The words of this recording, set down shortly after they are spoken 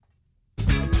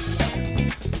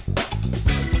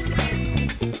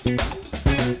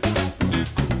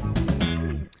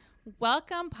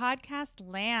Welcome, Podcast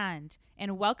Land,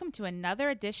 and welcome to another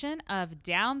edition of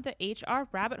Down the HR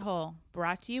Rabbit Hole,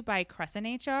 brought to you by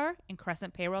Crescent HR and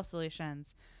Crescent Payroll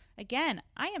Solutions. Again,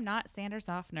 I am not Sanders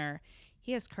Offner.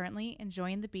 He is currently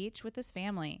enjoying the beach with his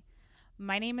family.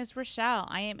 My name is Rochelle.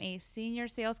 I am a senior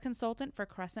sales consultant for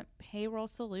Crescent Payroll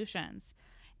Solutions.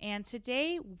 And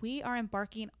today we are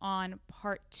embarking on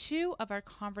part 2 of our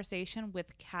conversation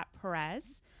with Kat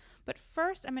Perez. But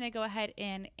first, I'm going to go ahead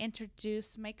and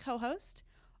introduce my co-host,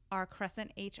 our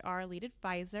Crescent HR lead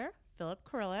advisor, Philip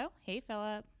Carrillo. Hey,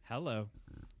 Philip. Hello.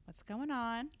 What's going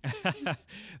on?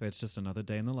 It's just another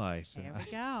day in the life. There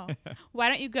we go. Why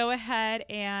don't you go ahead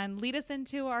and lead us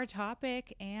into our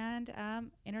topic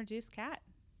and introduce Kat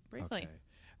briefly. Okay.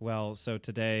 Well, so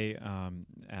today,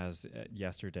 as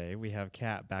yesterday, we have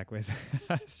Kat back with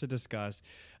us to discuss,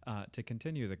 to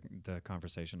continue the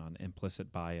conversation on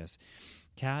implicit bias.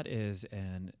 Kat is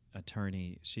an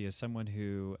attorney. She is someone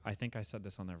who, I think I said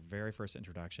this on the very first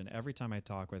introduction, every time I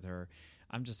talk with her,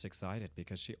 I'm just excited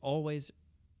because she always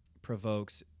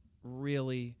provokes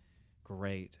really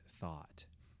great thought.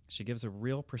 She gives a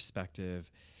real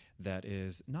perspective that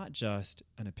is not just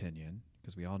an opinion,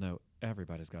 because we all know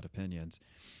everybody's got opinions,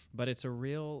 but it's a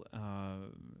real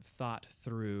thought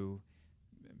through.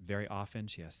 Very often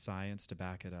she has science to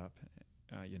back it up,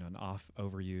 an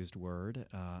overused word,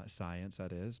 science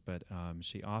that is, but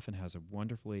she often has a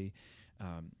wonderfully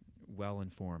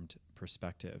well-informed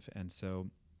perspective. And so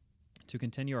to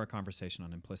continue our conversation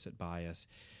on implicit bias,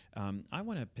 I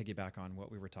want to piggyback on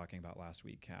what we were talking about last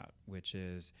week, Kat, which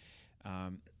is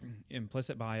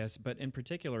implicit bias, but in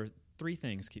particular, 3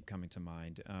 things keep coming to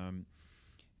mind.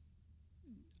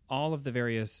 All of the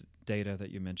various data that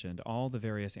you mentioned, all the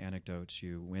various anecdotes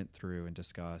you went through and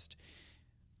discussed,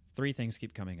 3 things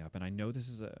keep coming up. And I know this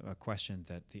is a question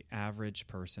that the average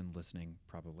person listening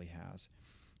probably has.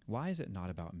 Why is it not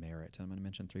about merit? And I'm going to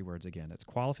mention 3 words again. It's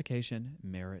qualification,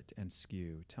 merit, and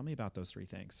skew. Tell me about those 3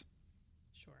 things.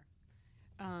 Sure.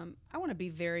 I want to be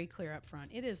very clear up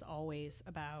front. It is always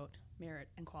about merit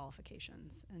and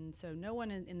qualifications. And so no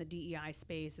one in the DEI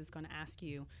space is going to ask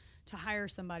you to hire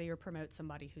somebody or promote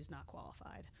somebody who's not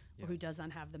qualified or who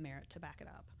doesn't have the merit to back it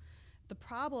up. The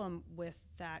problem with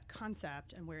that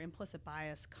concept and where implicit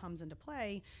bias comes into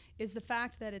play is the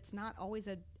fact that it's not always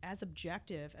as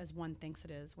objective as one thinks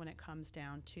it is when it comes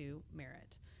down to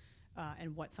merit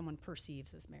and what someone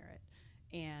perceives as merit.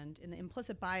 And in the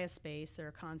implicit bias space, there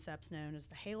are concepts known as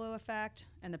the halo effect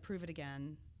and the prove it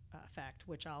again effect,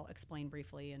 which I'll explain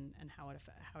briefly and how it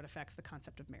affects the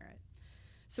concept of merit.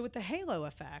 So with the halo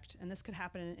effect, and this could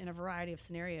happen in a variety of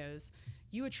scenarios,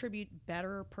 you attribute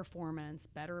better performance,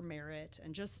 better merit,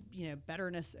 and just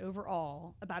betterness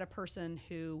overall about a person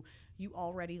who you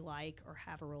already like or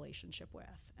have a relationship with.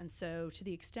 And so to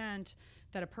the extent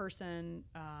that a person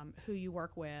who you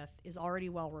work with is already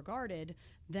well regarded,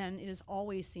 then it is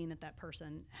always seen that that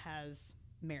person has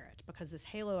merit, because this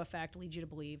halo effect leads you to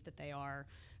believe that they are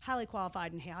highly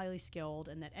qualified and highly skilled,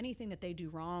 and that anything that they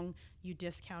do wrong, you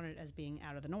discount it as being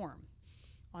out of the norm.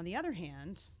 On the other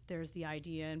hand, there's the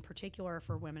idea, in particular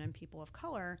for women and people of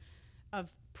color,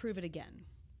 of prove it again.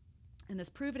 And this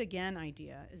prove it again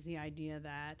idea is the idea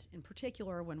that, in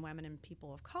particular, when women and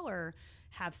people of color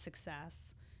have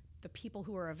success, the people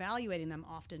who are evaluating them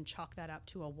often chalk that up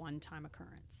to a one-time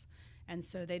occurrence. And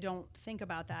so they don't think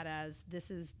about that as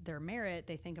this is their merit.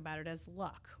 They think about it as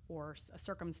luck or a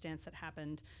circumstance that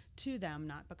happened to them,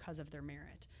 not because of their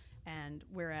merit. And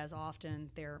whereas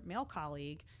often their male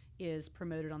colleague is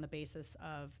promoted on the basis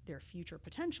of their future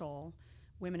potential,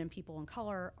 women and people in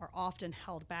color are often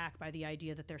held back by the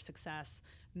idea that their success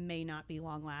may not be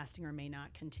long-lasting or may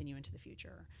not continue into the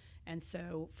future. And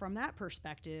so from that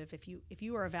perspective, if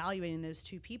you are evaluating those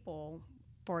 2 people,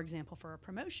 for example, for a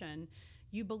promotion,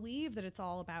 you believe that it's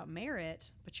all about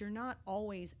merit, but you're not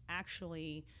always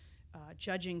actually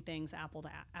judging things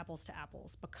apples to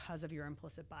apples because of your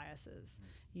implicit biases.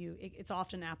 It's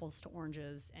often apples to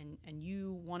oranges, and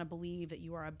you want to believe that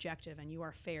you are objective and you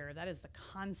are fair. That is the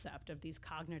concept of these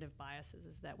cognitive biases,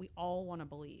 is that we all want to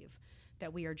believe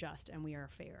that we are just and we are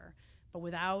fair. But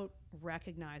without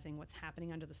recognizing what's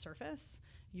happening under the surface,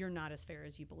 you're not as fair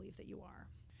as you believe that you are.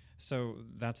 So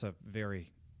that's a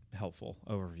very helpful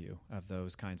overview of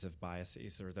those kinds of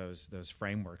biases, or those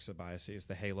frameworks of biases,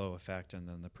 the halo effect and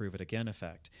then the prove it again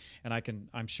effect. And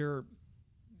I'm sure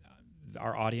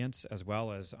our audience, as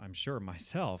well as I'm sure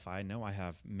myself, I know I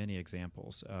have many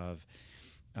examples of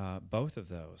both of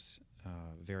those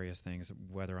various things,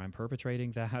 whether I'm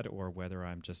perpetrating that or whether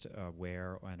I'm just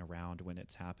aware and around when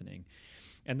it's happening.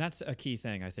 And that's a key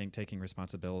thing, I think, taking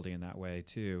responsibility in that way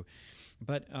too.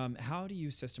 But how do you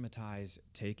systematize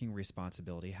taking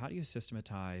responsibility? How do you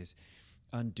systematize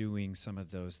undoing some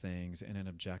of those things in an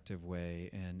objective way,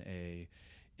 in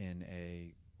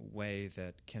a way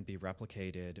that can be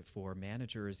replicated for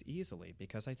managers easily?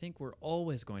 Because I think we're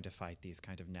always going to fight these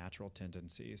kind of natural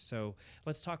tendencies. So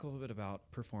let's talk a little bit about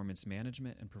performance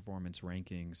management and performance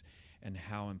rankings and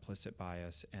how implicit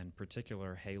bias and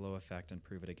particular halo effect and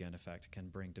prove it again effect can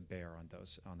bring to bear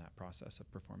on that process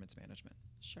of performance management.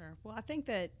 Sure. Well, I think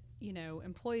that,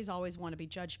 employees always want to be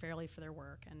judged fairly for their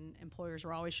work, and employers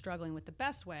are always struggling with the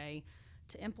best way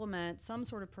to implement some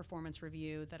sort of performance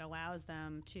review that allows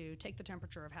them to take the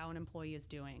temperature of how an employee is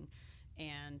doing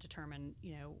and determine,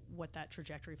 what that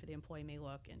trajectory for the employee may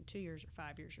look in 2 years or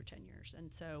 5 years or 10 years.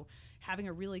 And so having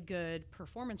a really good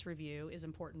performance review is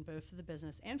important both for the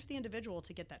business and for the individual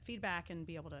to get that feedback and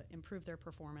be able to improve their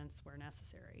performance where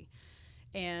necessary.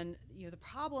 And the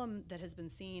problem that has been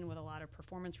seen with a lot of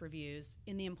performance reviews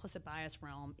in the implicit bias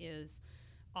realm is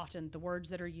often the words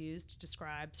that are used to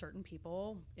describe certain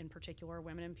people, in particular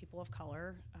women and people of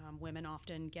color. Women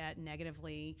often get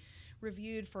negatively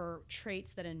reviewed for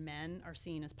traits that in men are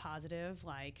seen as positive,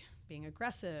 like being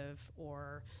aggressive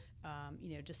or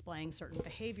displaying certain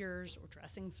behaviors or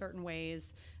dressing certain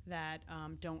ways that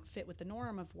don't fit with the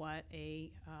norm of what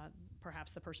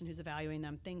perhaps the person who's evaluating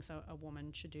them thinks a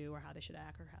woman should do or how they should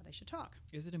act or how they should talk.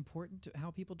 Is it important how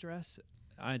people dress?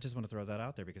 I just want to throw that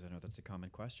out there because I know that's a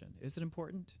common question. Is it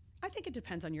important? I think it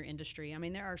depends on your industry. I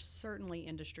mean, there are certainly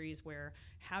industries where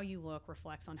how you look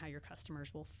reflects on how your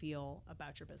customers will feel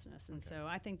about your business. And so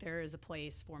I think there is a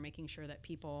place for making sure that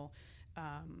people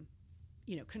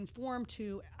conform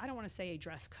to, I don't want to say a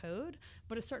dress code,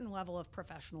 but a certain level of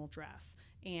professional dress.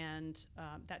 And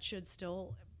that should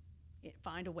still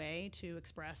find a way to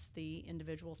express the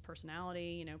individual's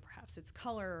personality, perhaps its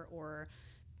color, or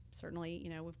certainly,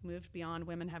 we've moved beyond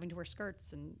women having to wear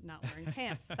skirts and not wearing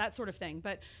pants, that sort of thing.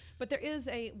 But there is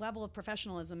a level of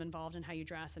professionalism involved in how you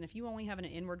dress. And if you only have an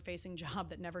inward-facing job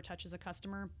that never touches a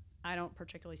customer, I don't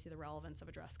particularly see the relevance of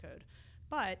a dress code.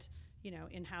 But,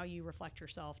 in how you reflect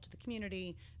yourself to the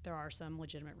community, there are some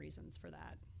legitimate reasons for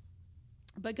that.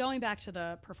 But going back to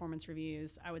the performance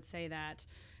reviews, I would say that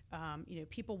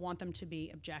people want them to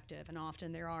be objective, and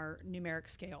often there are numeric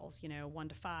scales, 1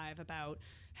 to 5, about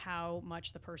how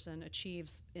much the person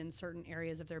achieves in certain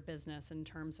areas of their business in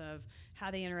terms of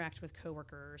how they interact with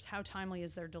coworkers, how timely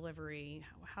is their delivery,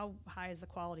 how high is the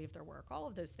quality of their work, all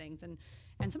of those things. And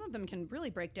some of them can really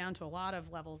break down to a lot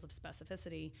of levels of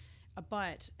specificity,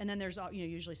 and then there's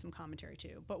usually some commentary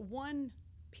too. But one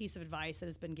piece of advice that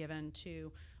has been given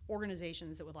to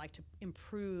organizations that would like to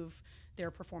improve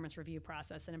their performance review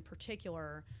process, and in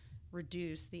particular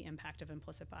reduce the impact of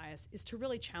implicit bias, is to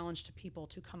really challenge to people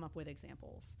to come up with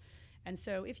examples. And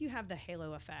so if you have the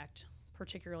halo effect,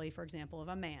 particularly, for example, of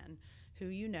a man who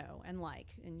you know and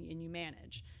like and you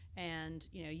manage, and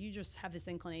you just have this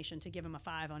inclination to give him a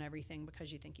 5 on everything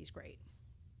because you think he's great.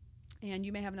 And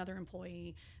you may have another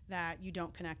employee that you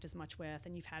don't connect as much with,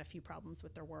 and you've had a few problems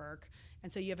with their work,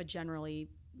 and so you have a generally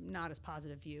not as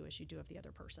positive view as you do of the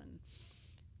other person.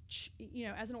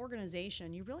 As an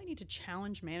organization, you really need to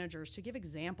challenge managers to give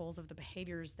examples of the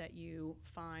behaviors that you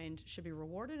find should be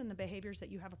rewarded and the behaviors that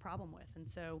you have a problem with. And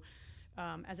so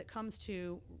as it comes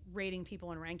to rating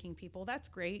people and ranking people, that's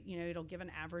great. It'll give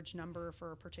an average number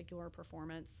for a particular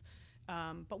performance.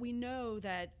 But we know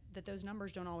that those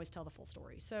numbers don't always tell the full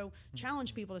story. So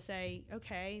challenge people to say,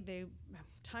 okay, they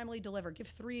timely deliver. Give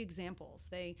 3 examples.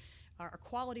 They are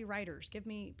quality writers.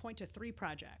 Point to 3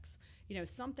 projects.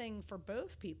 Something for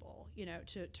both people,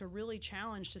 to really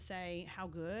challenge to say how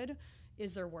good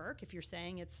is their work if you're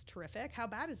saying it's terrific, how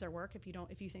bad is their work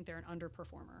if you think they're an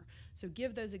underperformer. So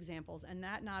give those examples, and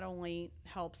that not only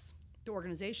helps the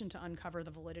organization to uncover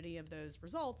the validity of those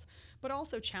results, but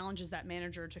also challenges that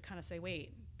manager to kind of say,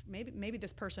 wait, maybe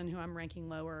this person who I'm ranking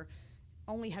lower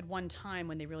only had one time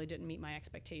when they really didn't meet my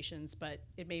expectations, but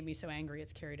it made me so angry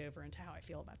it's carried over into how I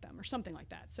feel about them, or something like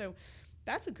that. So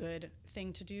that's a good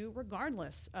thing to do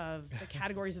regardless of the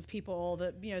categories of people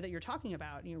that you're talking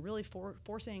about. Really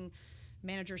forcing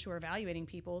managers who are evaluating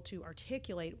people to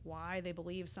articulate why they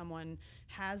believe someone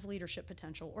has leadership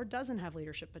potential or doesn't have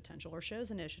leadership potential, or shows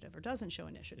initiative or doesn't show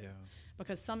initiative. Yeah.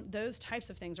 Because those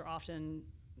types of things are often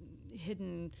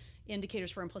hidden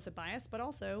indicators for implicit bias, but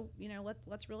also,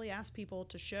 let's really ask people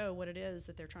to show what it is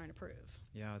that they're trying to prove.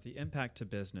 Yeah, the impact to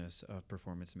business of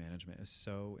performance management is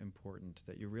so important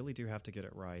that you really do have to get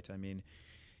it right. I mean,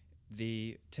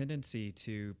 the tendency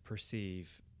to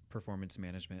perceive performance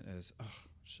management as, oh,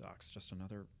 shucks, just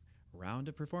another round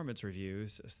of performance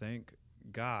reviews. Thank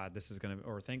God this is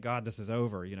thank God this is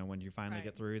over. When you finally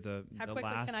get through how the quickly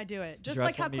last can I do it? Just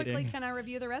like how quickly meeting. can I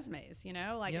review the resumes?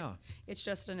 Yeah. It's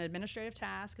just an administrative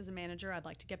task as a manager. I'd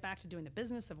like to get back to doing the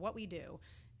business of what we do,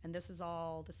 and this is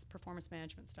all this performance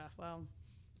management stuff. Well,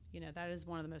 that is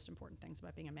one of the most important things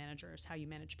about being a manager is how you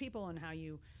manage people and how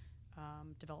you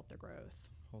develop their growth.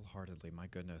 Wholeheartedly, my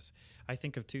goodness. I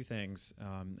think of two things,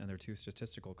 and they're two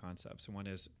statistical concepts. One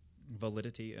is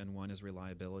validity and one is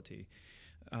reliability.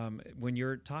 When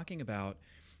you're talking about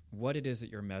what it is that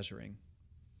you're measuring,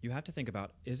 you have to think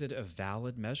about, is it a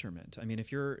valid measurement? I mean,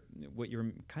 what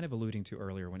you're kind of alluding to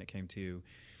earlier when it came to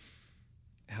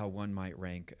how one might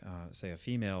rank, say, a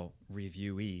female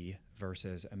reviewee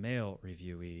versus a male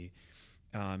reviewee,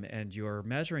 and you're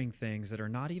measuring things that are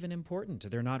not even important.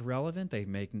 They're not relevant.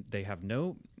 They have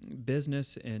no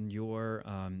business in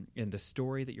in the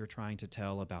story that you're trying to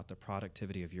tell about the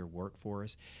productivity of your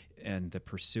workforce and the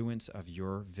pursuance of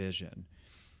your vision.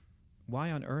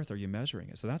 Why on earth are you measuring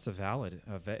it? So that's a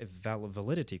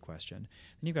validity question.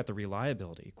 Then you've got the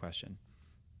reliability question.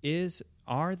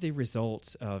 Are the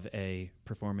results of a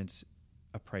performance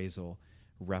appraisal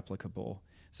replicable?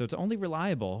 So it's only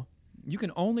reliable. You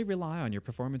can only rely on your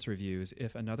performance reviews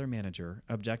if another manager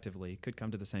objectively could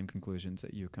come to the same conclusions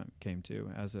that you came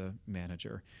to as a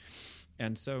manager.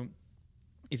 And so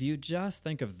if you just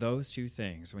think of those two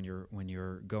things when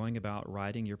you're going about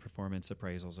writing your performance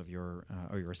appraisals of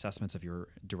or your assessments of your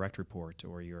direct report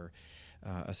or your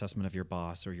assessment of your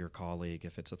boss or your colleague,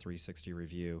 if it's a 360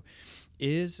 review,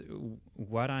 is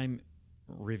what I'm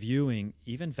reviewing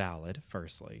even valid,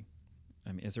 firstly?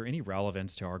 I mean, is there any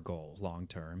relevance to our goal long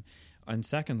term? And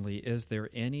secondly, is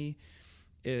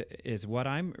what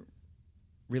I'm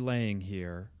relaying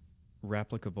here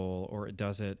replicable, or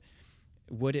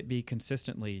would it be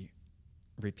consistently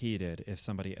repeated if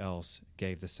somebody else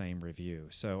gave the same review?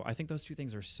 So I think those two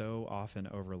things are so often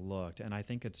overlooked, and I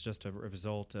think it's just a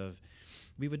result of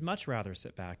we would much rather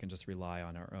sit back and just rely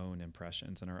on our own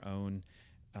impressions and our own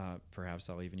perhaps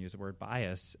I'll even use the word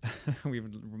bias. We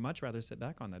would much rather sit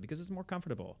back on that because it's more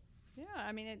comfortable. Yeah,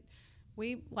 I mean,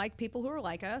 we like people who are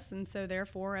like us, and so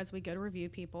therefore, as we go to review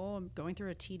people, going through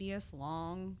a tedious,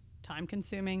 long,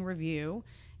 time-consuming review,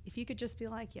 if you could just be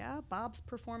like, yeah, Bob's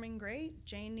performing great,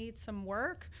 Jane needs some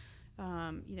work,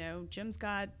 Jim's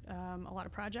got a lot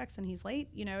of projects and he's late,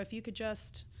 if you could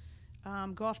just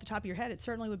go off the top of your head, it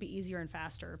certainly would be easier and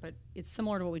faster. But it's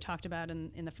similar to what we talked about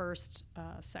in the first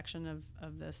section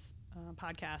of this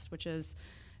podcast, which is,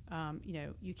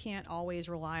 you can't always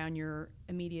rely on your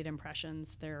immediate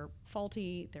impressions. They're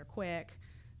faulty, they're quick,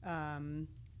 and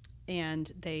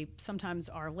they sometimes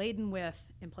are laden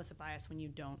with implicit bias when you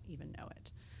don't even know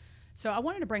it. So I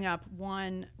wanted to bring up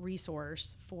one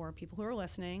resource for people who are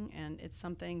listening, and it's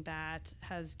something that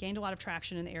has gained a lot of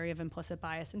traction in the area of implicit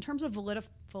bias in terms of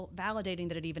validating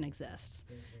that it even exists.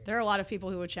 There are a lot of people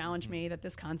who would challenge me that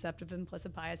this concept of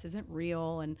implicit bias isn't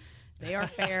real and they are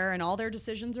fair and all their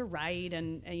decisions are right,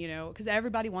 and because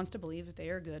everybody wants to believe that they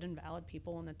are good and valid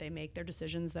people and that they make their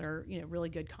decisions that are really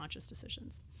good conscious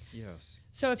decisions. Yes.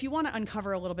 So if you want to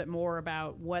uncover a little bit more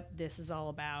about what this is all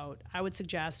about, I would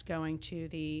suggest going to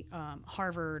the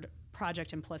Harvard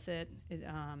Project Implicit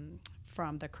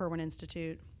from the Kirwan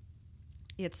Institute.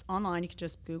 It's online. You can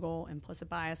just Google implicit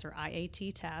bias or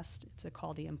IAT test. It's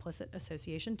called the Implicit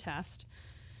Association Test.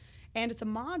 And it's a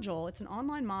module, it's an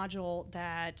online module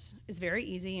that is very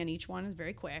easy, and each one is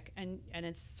very quick, and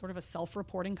it's sort of a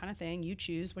self-reporting kind of thing. You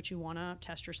choose what you want to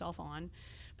test yourself on,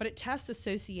 but it tests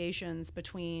associations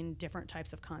between different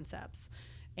types of concepts.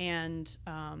 And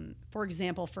for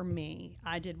example, for me,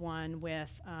 I did one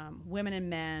with women and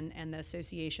men and the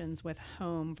associations with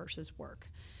home versus work.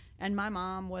 And my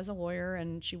mom was a lawyer,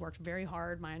 and she worked very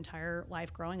hard my entire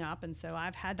life growing up, and so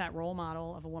I've had that role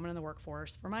model of a woman in the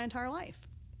workforce for my entire life.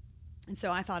 And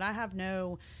so I thought, I have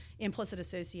no implicit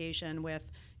association with,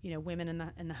 women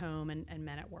in the home and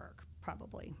men at work,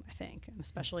 probably, I think, and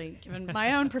especially given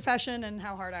my own profession and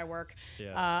how hard I work,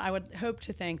 yes. I would hope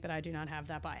to think that I do not have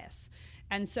that bias.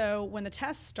 And so when the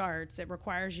test starts, it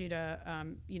requires you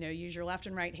to, use your left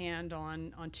and right hand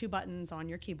on two buttons on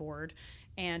your keyboard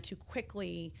and to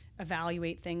quickly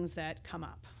evaluate things that come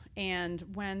up. And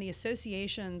when the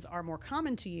associations are more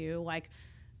common to you, like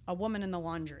a woman in the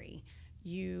laundry,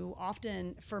 you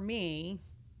often, for me,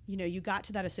 you got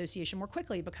to that association more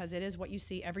quickly because it is what you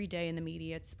see every day in the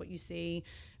media. It's what you see,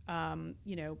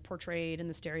 portrayed in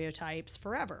the stereotypes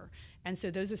forever. And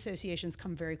so those associations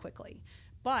come very quickly.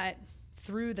 But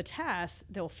through the test,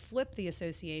 they'll flip the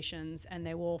associations and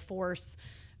they will force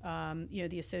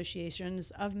the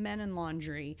associations of men in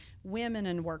laundry, women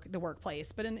in the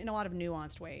workplace, but in a lot of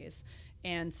nuanced ways.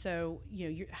 And so,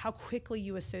 how quickly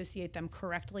you associate them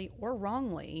correctly or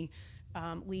wrongly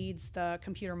leads the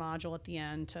computer module at the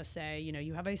end to say,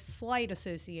 you have a slight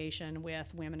association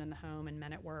with women in the home and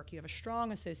men at work. You have a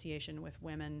strong association with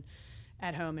women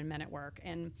at home and men at work.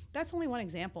 And that's only one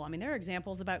example. I mean, there are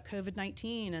examples about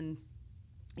COVID-19 and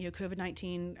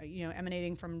COVID-19,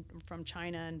 emanating from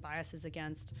China and biases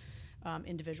against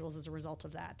individuals as a result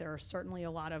of that. There are certainly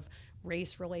a lot of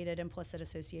race-related implicit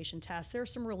association tests. There are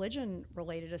some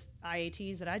religion-related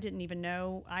IATs that I didn't even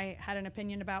know I had an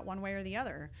opinion about one way or the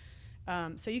other.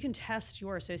 So you can test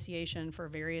your association for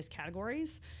various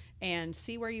categories and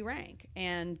see where you rank.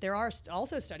 And there are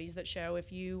also studies that show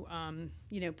if you,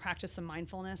 practice some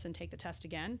mindfulness and take the test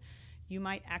again, you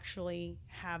might actually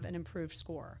have an improved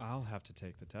score. I'll have to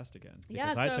take the test again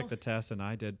because I took the test and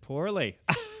I did poorly.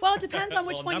 Well, it depends on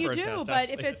which one you do, tests, but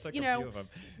actually. if it's,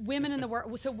 women in the work,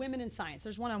 so women in science,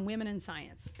 there's one on women in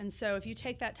science. And so if you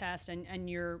take that test and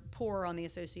you're poor on the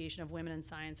association of women in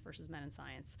science versus men in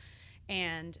science,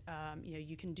 and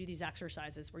you can do these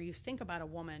exercises where you think about a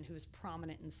woman who is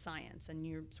prominent in science and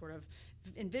you're sort of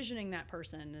envisioning that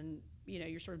person and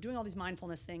you're sort of doing all these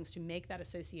mindfulness things to make that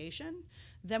association.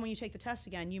 Then when you take the test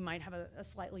again, you might have a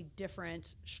slightly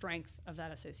different strength of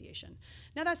that association.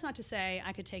 Now that's not to say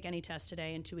I could take any test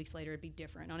today and 2 weeks later it'd be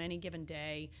different. On any given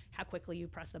day, how quickly you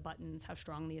press the buttons, how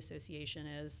strong the association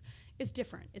is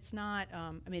different. It's not,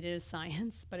 it is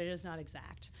science, but it is not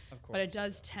exact. Of course. But it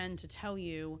does tend to tell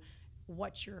you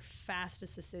what your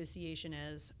fastest association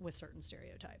is with certain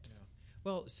stereotypes. Yeah.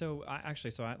 Well,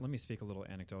 let me speak a little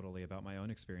anecdotally about my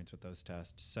own experience with those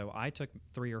tests. So I took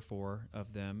 3 or 4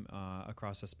 of them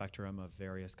across a spectrum of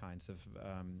various kinds of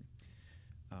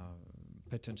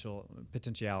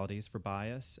potentialities for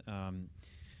bias.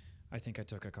 I think I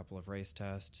took a couple of race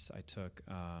tests. I took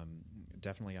a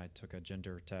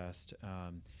gender test,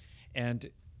 and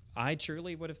I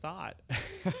truly would have thought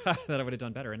that I would have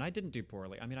done better, and I didn't do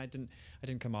poorly. I mean, I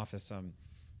didn't come off as some,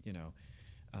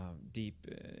 deep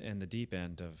in the deep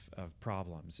end of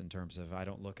problems in terms of I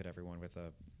don't look at everyone with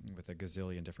a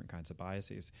gazillion different kinds of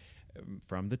biases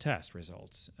from the test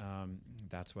results.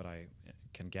 That's what I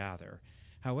can gather.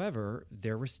 However,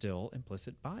 there was still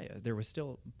implicit bias. There was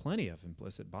still plenty of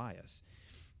implicit bias.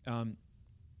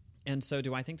 And so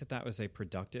do I think that was a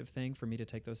productive thing for me to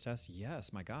take those tests?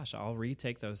 Yes, my gosh, I'll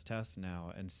retake those tests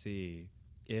now and see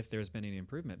if there's been any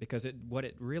improvement, because what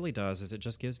it really does is it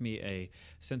just gives me a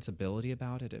sensibility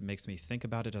about it. It makes me think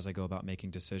about it as I go about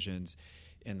making decisions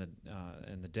in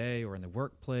the day or in the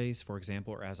workplace, for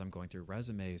example, or as I'm going through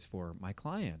resumes for my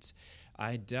clients.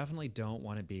 I definitely don't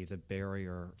want to be the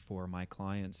barrier for my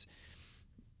clients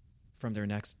from their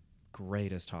next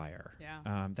greatest hire.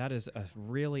 Yeah. That is a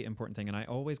really important thing, and I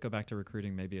always go back to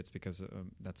recruiting. Maybe it's because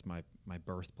that's my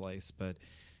birthplace, but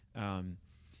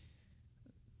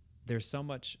there's so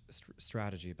much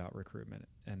strategy about recruitment,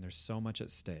 and there's so much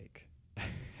at stake.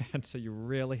 And so you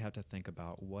really have to think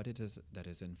about what it is that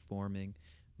is informing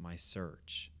my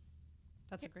search.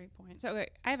 That's a great point. So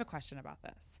I have a question about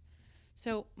this.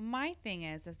 So my thing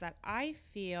is that I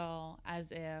feel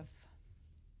as if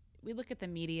we look at the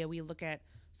media, we look at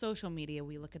social media,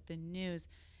 we look at the news,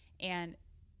 and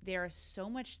there is so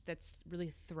much that's really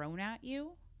thrown at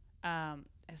you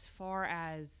as far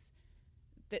as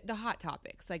the hot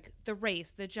topics, like the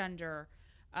race, the gender,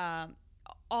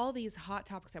 all these hot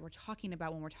topics that we're talking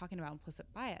about when we're talking about implicit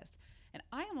bias. And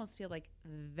I almost feel like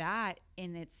that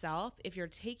in itself, if you're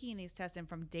taking these tests and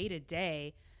from day to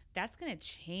day, that's going to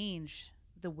change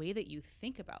the way that you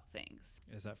think about things.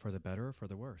 Is that for the better or for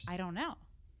the worse? I don't know.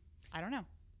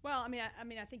 Well,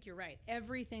 I think you're right.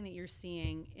 Everything that you're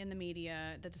seeing in the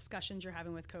media, the discussions you're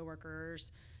having with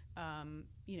coworkers,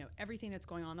 everything that's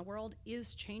going on in the world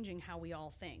is changing how we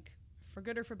all think. For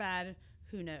good or for bad,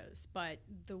 who knows? But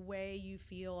the way you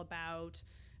feel about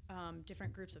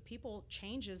different groups of people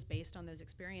changes based on those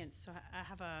experiences. So I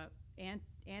have an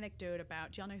anecdote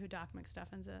about, do y'all know who Doc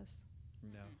McStuffins is?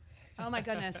 No. Oh my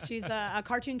goodness. She's a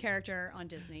cartoon character on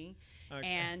Disney. Okay.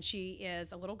 And she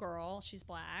is a little girl. She's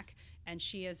black. And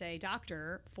she is a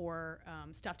doctor for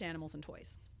stuffed animals and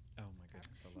toys. Oh my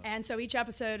goodness, I love And so each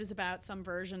episode is about some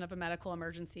version of a medical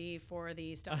emergency for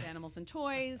the stuffed animals and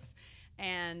toys.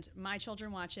 And my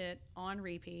children watch it on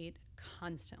repeat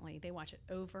constantly. They watch it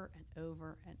over and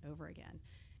over and over again.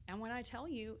 And when I tell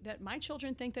you that my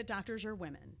children think that doctors are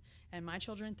women, and my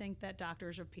children think that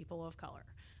doctors are people of color,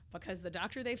 because the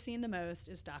doctor they've seen the most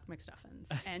is Doc McStuffins.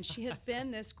 And she has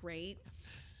been this great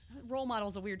role model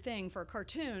is a weird thing for a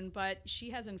cartoon, but she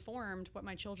has informed what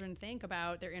my children think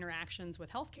about their interactions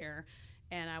with healthcare.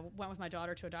 And I went with my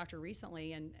daughter to a doctor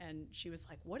recently, and she was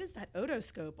like, "What is that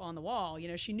otoscope on the wall?" You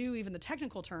know, she knew even the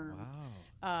technical terms.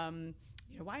 Wow.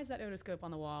 You know, why is that otoscope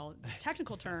on the wall?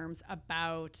 Technical terms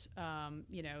about,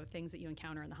 you know, things that you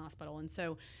encounter in the hospital. And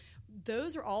so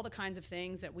those are all the kinds of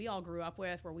things that we all grew up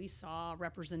with, where we saw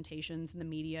representations in the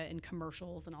media and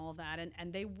commercials and all of that.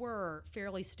 And they were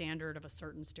fairly standard of a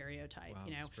certain stereotype. Wow,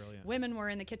 you know, that's brilliant. women were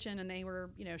in the kitchen and they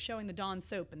were, you know, showing the Dawn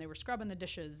soap and they were scrubbing the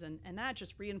dishes. And that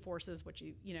just reinforces what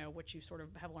you sort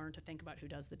of have learned to think about who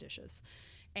does the dishes.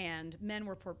 And men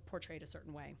were portrayed a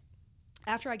certain way.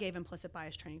 After I gave implicit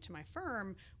bias training to my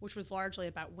firm, which was largely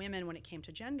about women when it came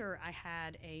to gender, I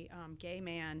had a gay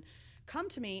man come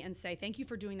to me and say, "Thank you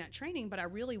for doing that training, but I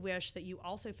really wish that you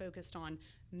also focused on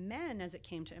men as it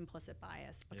came to implicit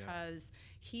bias," because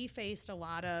he faced a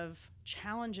lot of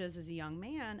challenges as a young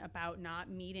man about not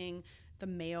meeting the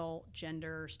male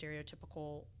gender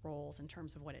stereotypical roles in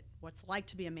terms of what's like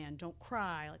to be a man, don't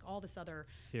cry, like all this other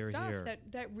stuff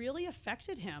that really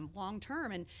affected him long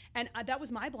term. And that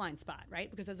was my blind spot, right?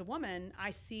 Because as a woman,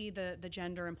 I see the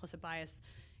gender implicit bias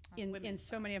in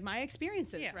so many of my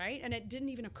experiences, right? And it didn't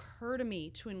even occur to me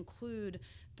to include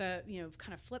the, you know,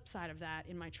 kind of flip side of that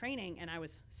in my training. And I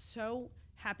was so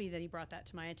happy that he brought that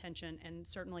to my attention and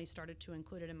certainly started to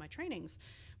include it in my trainings.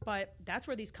 But that's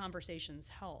where these conversations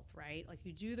help, right? Like,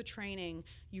 you do the training,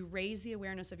 you raise the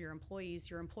awareness of your employees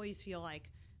feel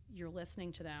like you're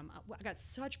listening to them. I got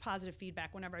such positive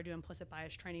feedback whenever I do implicit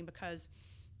bias training, because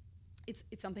it's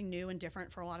something new and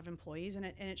different for a lot of employees, and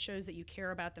it shows that you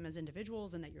care about them as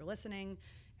individuals and that you're listening.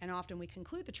 And often we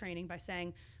conclude the training by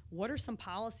saying, what are some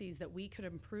policies that we could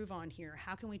improve on here?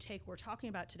 How can we take what we're talking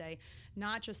about today,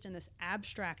 not just in this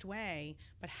abstract way,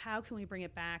 but how can we bring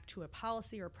it back to a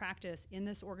policy or practice in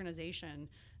this organization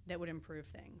that would improve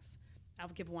things? I'll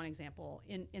give one example.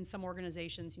 In some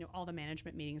organizations, you know, all the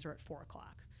management meetings are at 4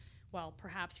 o'clock. Well,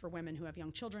 perhaps for women who have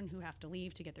young children who have to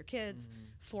leave to get their kids,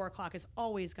 4 o'clock is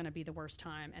always going to be the worst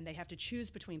time, and they have to choose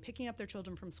between picking up their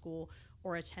children from school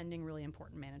or attending really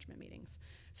important management meetings.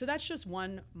 So that's just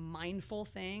one mindful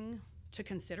thing to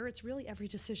consider. It's really every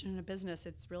decision in a business.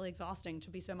 It's really exhausting to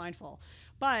be so mindful.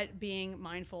 But being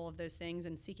mindful of those things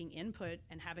and seeking input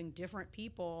and having different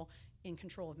people in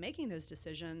control of making those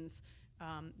decisions,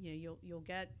 you know, you'll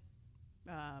get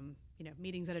you know,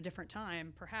 meetings at a different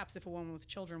time, perhaps if a woman with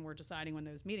children were deciding when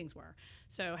those meetings were.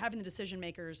 So having the decision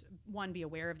makers, one, be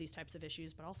aware of these types of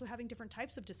issues, but also having different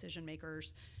types of decision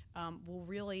makers will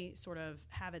really sort of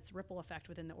have its ripple effect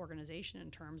within the organization in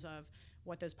terms of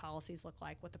what those policies look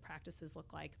like, what the practices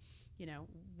look like, you know,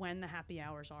 when the happy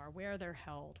hours are, where they're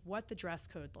held, what the dress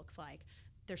code looks like.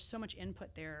 There's so much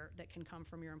input there that can come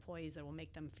from your employees that will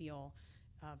make them feel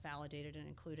validated and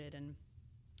included. And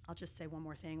I'll just say one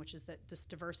more thing, which is that this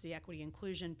diversity, equity,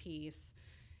 inclusion piece,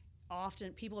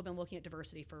 often people have been looking at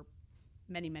diversity for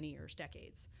many, many years,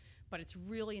 decades. But it's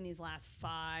really in these last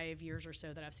 5 years or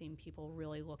so that I've seen people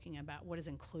really looking about what does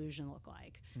inclusion look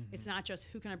like. It's not just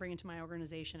who can I bring into my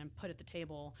organization and put at the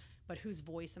table, but whose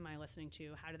voice am I listening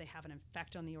to? How do they have an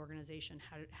effect on the organization?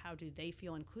 How do they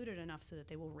feel included enough so that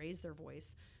they will raise their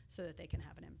voice so that they can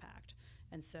have an impact?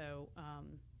 And so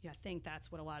I think that's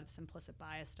what a lot of this implicit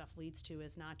bias stuff leads to,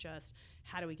 is not just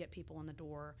how do we get people in the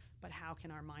door, but how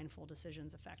can our mindful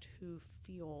decisions affect who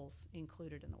feels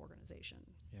included in the organization?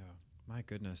 Yeah. My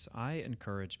goodness, I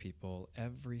encourage people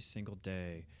every single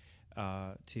day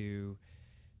to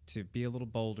be a little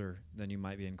bolder than you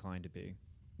might be inclined to be,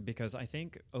 because I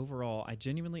think overall, I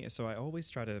always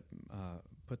try to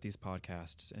put these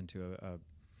podcasts into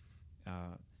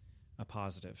a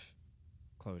positive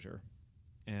closure,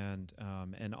 and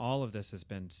all of this has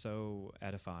been so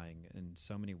edifying in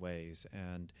so many ways,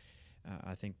 and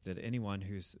I think that anyone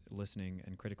who's listening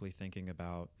and critically thinking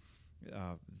about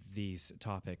these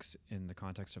topics in the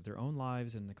context of their own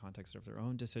lives, in the context of their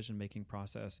own decision-making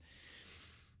process,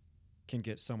 can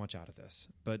get so much out of this.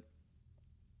 But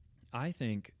I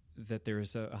think that there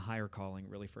is a higher calling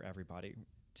really for everybody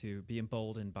to be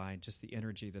emboldened by just the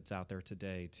energy that's out there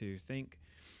today, to think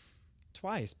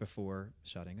twice before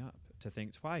shutting up, to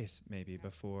think twice maybe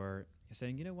before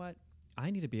saying, you know what, I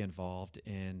need to be involved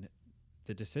in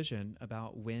the decision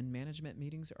about when management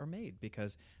meetings are made,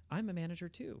 because I'm a manager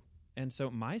too. And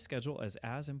so my schedule is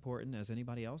as important as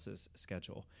anybody else's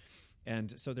schedule.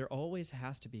 And so there always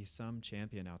has to be some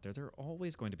champion out there. There are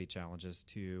always going to be challenges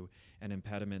to and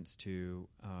impediments to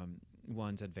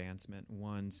one's advancement,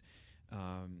 one's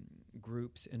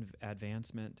group's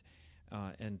advancement.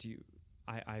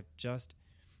 I just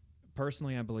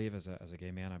personally, I believe as a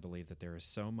gay man, I believe that there is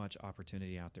so much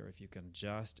opportunity out there. If you can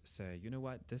just say, you know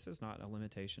what, this is not a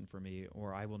limitation for me,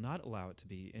 or I will not allow it to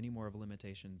be any more of a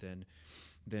limitation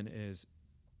than is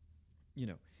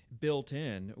built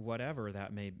in, whatever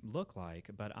that may look like.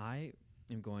 But I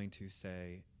am going to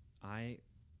say I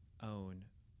own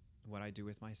what I do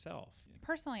with myself.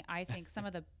 Personally, I think some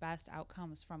of the best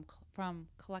outcomes from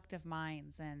collective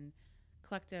minds and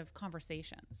collective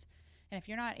conversations. And if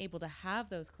you're not able to have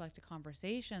those collective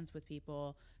conversations with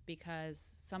people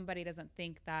because somebody doesn't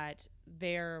think that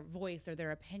their voice or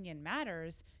their opinion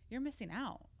matters, you're missing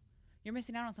out. You're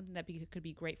missing out on something that could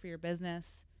be great for your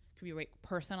business, could be great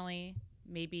personally,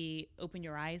 maybe open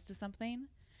your eyes to something.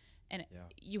 And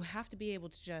you have to be able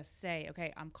to just say,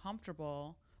 okay, I'm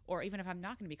comfortable, or even if I'm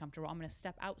not going to be comfortable, I'm going to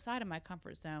step outside of my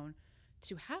comfort zone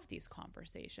to have these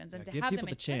conversations and to give have people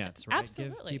them the chance, right?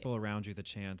 Absolutely. Give people around you the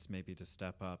chance maybe to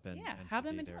step up and have to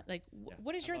them be in there. like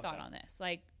what is your thought on this?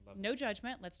 Like, no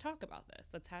judgment, let's talk about this,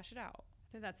 let's hash it out.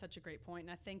 I think that's such a great point,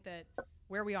 and I think that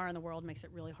where we are in the world makes it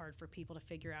really hard for people to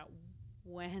figure out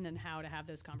when and how to have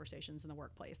those conversations in the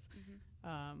workplace.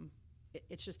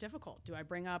 It's just difficult. Do I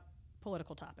bring up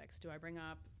political topics? Do I bring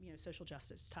up social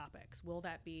justice topics? Will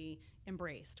that be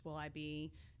embraced? Will I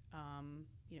be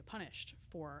punished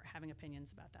for having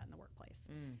opinions about that in the workplace?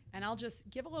 And I'll just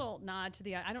give a little nod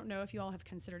to I don't know if you all have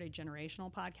considered a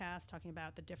generational podcast talking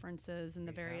about the differences in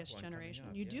the various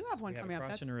generations. You do have one coming up.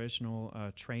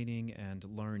 Cross-generational training and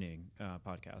learning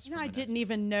podcast. I didn't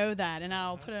even know that, and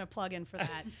I'll put in a plug in for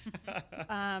that.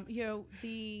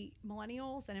 The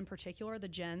millennials, and in particular the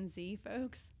Gen Z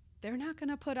folks, they're not going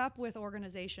to put up with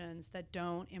organizations that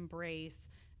don't embrace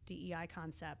DEI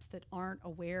concepts, that aren't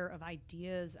aware of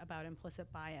ideas about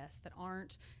implicit bias, that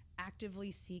aren't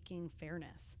actively seeking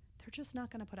fairness. They're just not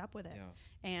going to put up with it.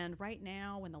 Yeah. And right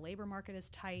now, when the labor market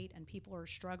is tight and people are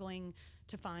struggling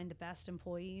to find the best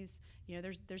employees,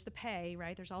 there's the pay,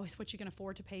 right? There's always what you can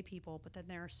afford to pay people, but then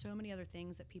there are so many other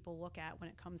things that people look at when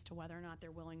it comes to whether or not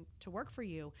they're willing to work for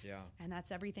you. Yeah. And that's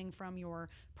everything from your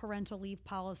parental leave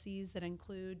policies that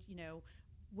include,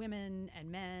 women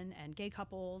and men and gay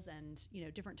couples and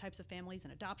different types of families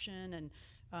and adoption and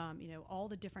all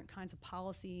the different kinds of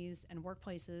policies and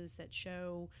workplaces that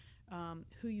show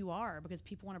who you are, because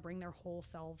people want to bring their whole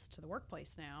selves to the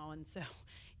workplace now. And so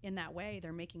in that way,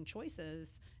 they're making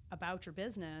choices about your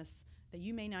business that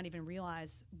you may not even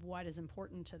realize what is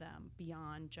important to them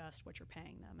beyond just what you're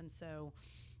paying them. And so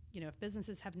if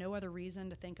businesses have no other reason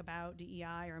to think about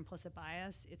DEI or implicit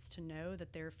bias, it's to know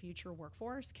that their future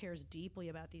workforce cares deeply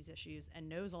about these issues and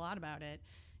knows a lot about it,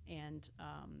 and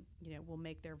will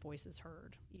make their voices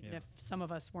heard, even if some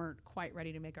of us weren't quite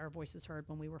ready to make our voices heard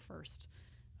when we were first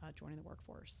joining the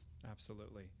workforce.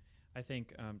 Absolutely. I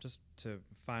think just to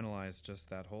finalize just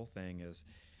that whole thing is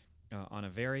on a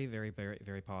very, very, very,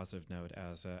 very positive note,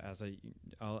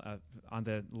 on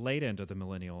the late end of the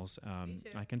millennials,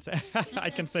 I can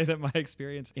say that my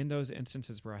experience in those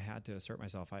instances where I had to assert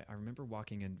myself, I remember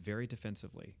walking in very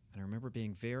defensively, and I remember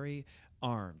being very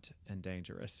armed and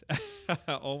dangerous,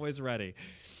 always ready,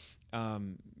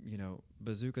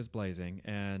 bazookas blazing,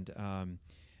 and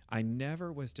I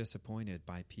never was disappointed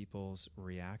by people's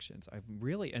reactions. I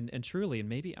really and truly, and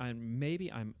maybe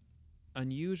I'm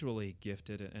unusually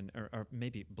gifted or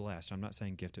maybe blessed. I'm not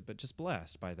saying gifted, but just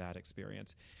blessed by that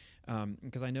experience,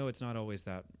 because I know it's not always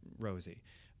that rosy,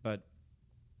 but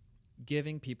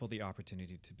giving people the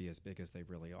opportunity to be as big as they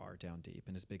really are down deep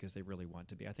and as big as they really want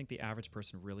to be. I think the average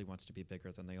person really wants to be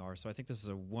bigger than they are. So I think this is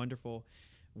a wonderful,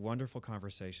 wonderful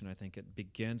conversation. I think it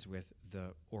begins with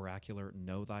the oracular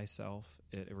know thyself.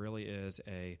 It really is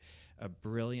a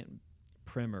brilliant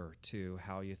primer to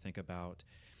how you think about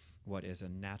what is a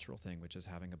natural thing, which is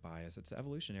having a bias. It's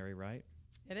evolutionary, right?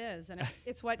 It is, and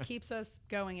it's what keeps us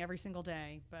going every single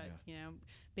day. But,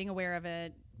 being aware of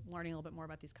it, learning a little bit more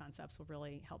about these concepts will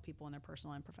really help people in their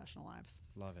personal and professional lives.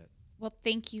 Love it. Well,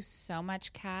 thank you so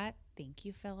much, Kat. Thank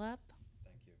you, Philip.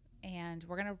 Thank you. And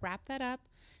we're going to wrap that up.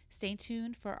 Stay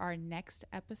tuned for our next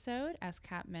episode. As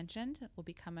Kat mentioned, we'll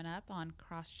be coming up on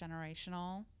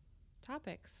cross-generational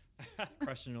topics.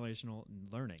 Cross-generational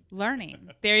learning.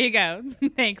 There you go.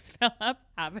 Thanks, Philip.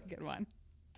 Have a good one.